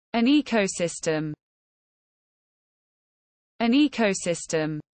An ecosystem. An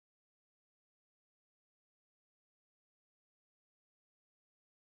ecosystem.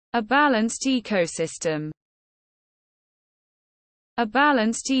 A balanced ecosystem. A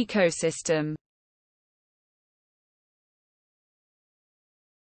balanced ecosystem.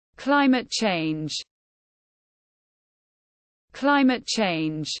 Climate change. Climate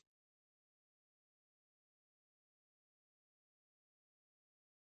change.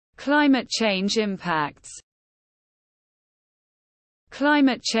 Climate change impacts.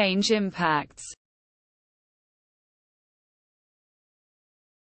 Climate change impacts.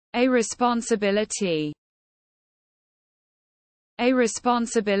 A responsibility. A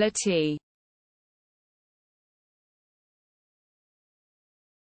responsibility.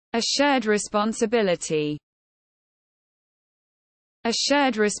 A shared responsibility. A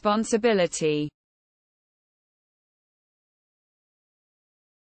shared responsibility.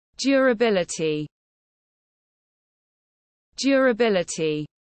 Durability. Durability.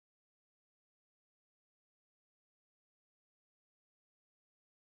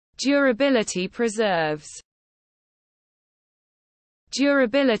 Durability preserves.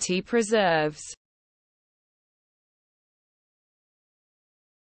 Durability preserves.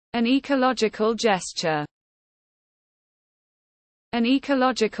 An ecological gesture. An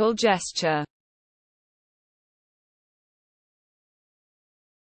ecological gesture.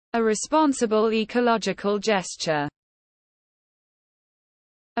 A responsible ecological gesture.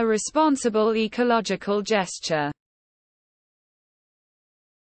 A responsible ecological gesture.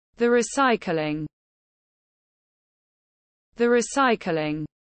 The recycling. The recycling.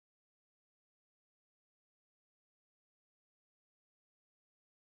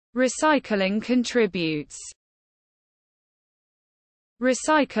 Recycling contributes.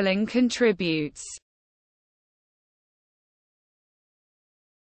 Recycling contributes.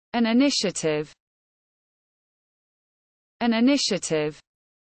 An initiative. An initiative.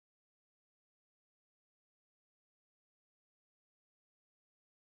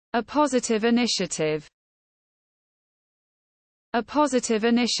 A positive initiative. A positive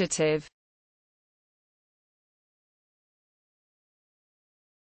initiative.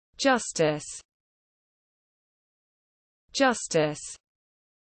 Justice. Justice.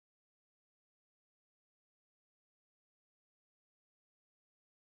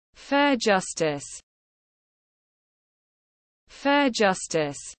 Fair justice. Fair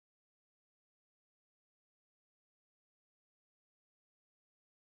justice.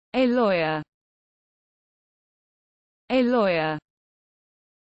 A lawyer. A lawyer.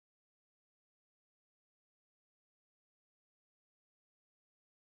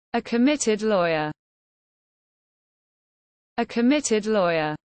 A committed lawyer. A committed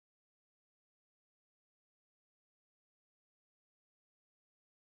lawyer.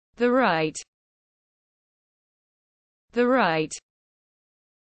 The right. The right.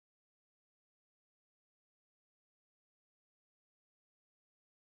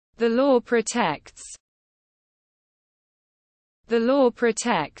 The law protects. The law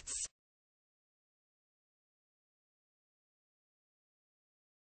protects.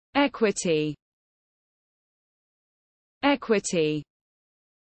 Equity. Equity.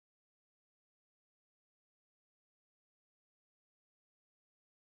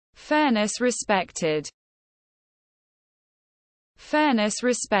 Fairness respected. Fairness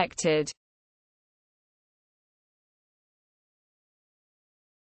respected.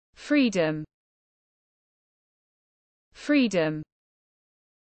 Freedom. Freedom.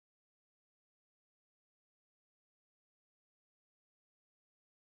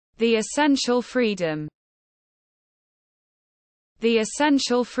 The essential freedom. The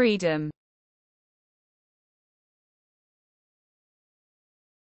essential freedom.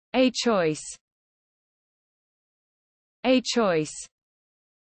 A choice. A choice.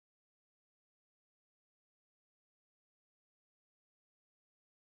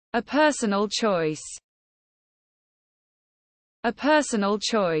 A personal choice. A personal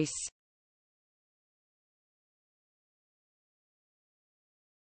choice.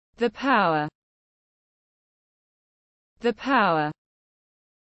 The power. The power.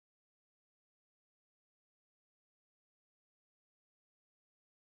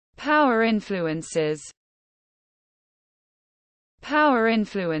 Power influences. Power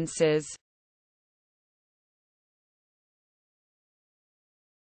influences.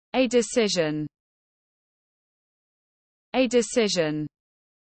 A decision. A decision.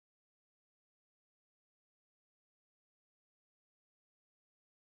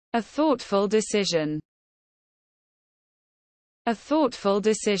 A thoughtful decision. A thoughtful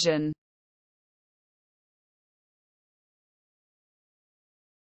decision.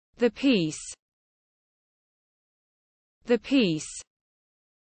 The piece. The piece.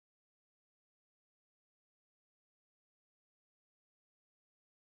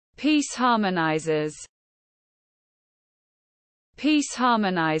 Piece harmonizes. Piece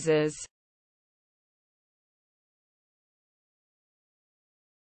harmonizes.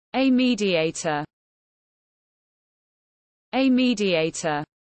 A mediator. A mediator.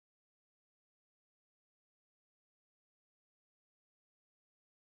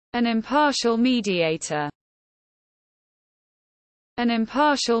 An impartial mediator. An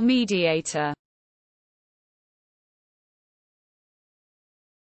impartial mediator.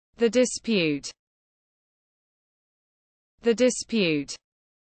 The dispute. The dispute.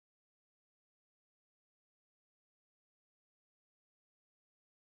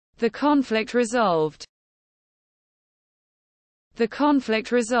 The conflict resolved. The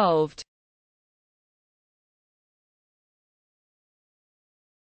conflict resolved.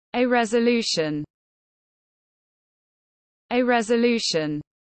 A resolution. A resolution.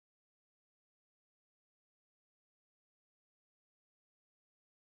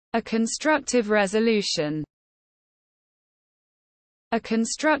 A constructive resolution. A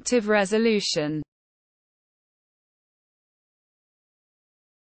constructive resolution.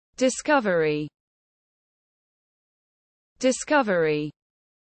 Discovery. Discovery.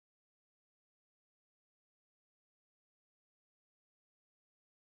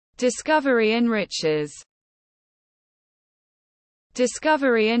 Discovery enriches.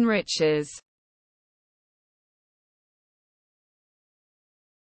 Discovery enriches.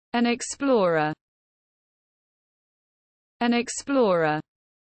 An explorer. An explorer.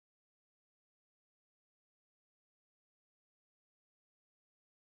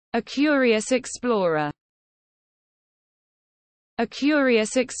 A curious explorer. A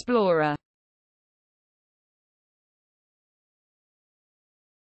curious explorer.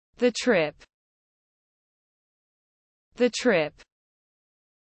 The trip. The trip.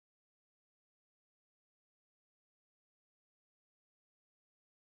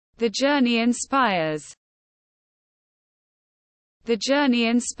 The journey inspires. The journey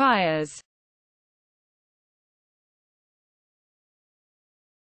inspires.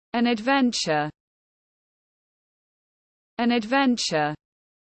 An adventure. An adventure.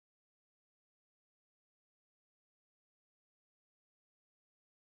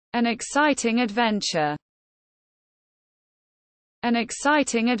 An exciting adventure. An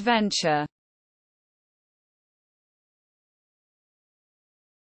exciting adventure.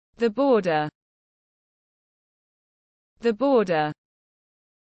 The border. The border.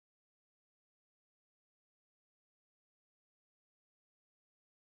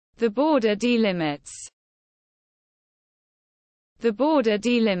 The border delimits. The border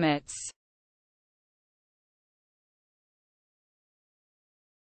delimits.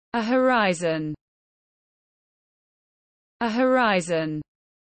 A horizon. A horizon.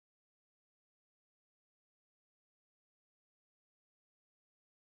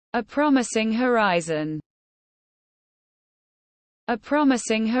 A promising horizon. A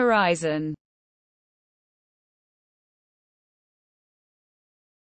promising horizon.